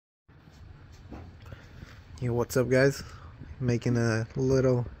Yo, what's up, guys? Making a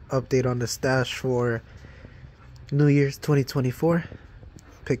little update on the stash for New Year's 2024.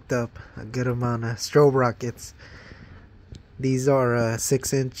 Picked up a good amount of strobe rockets. These are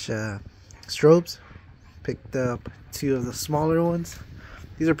 6-inch strobes. Picked up 2 of the smaller ones.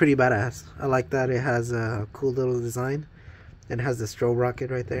 These are pretty badass. I like that it has a cool little design and it has the strobe rocket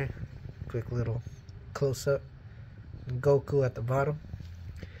right there. Quick little close-up. Goku at the bottom.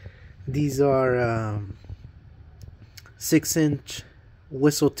 These are 6-inch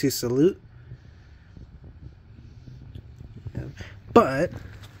whistle to salute. But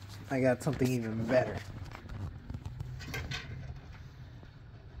I got something even better.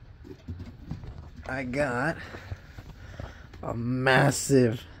 I got a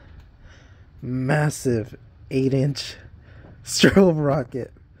massive 8-inch strobe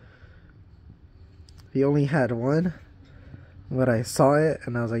rocket. He only had one, but I saw it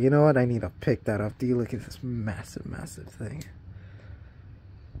and I was like, you know what, I need to pick that up. Do you look at this massive thing?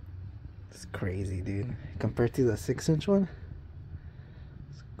 It's crazy, dude. Compared to the 6-inch one,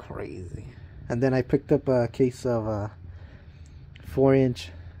 it's crazy. And then I picked up a case of 4-inch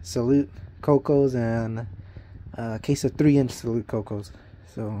salute Cocos and a case of 3-inch salute Cocos.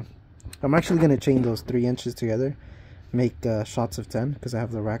 So I'm actually gonna chain those 3 inches together, make shots of 10 because I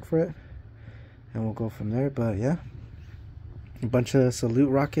have the rack for it, and we'll go from there. But yeah, a bunch of salute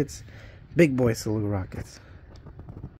rockets, big boy salute rockets.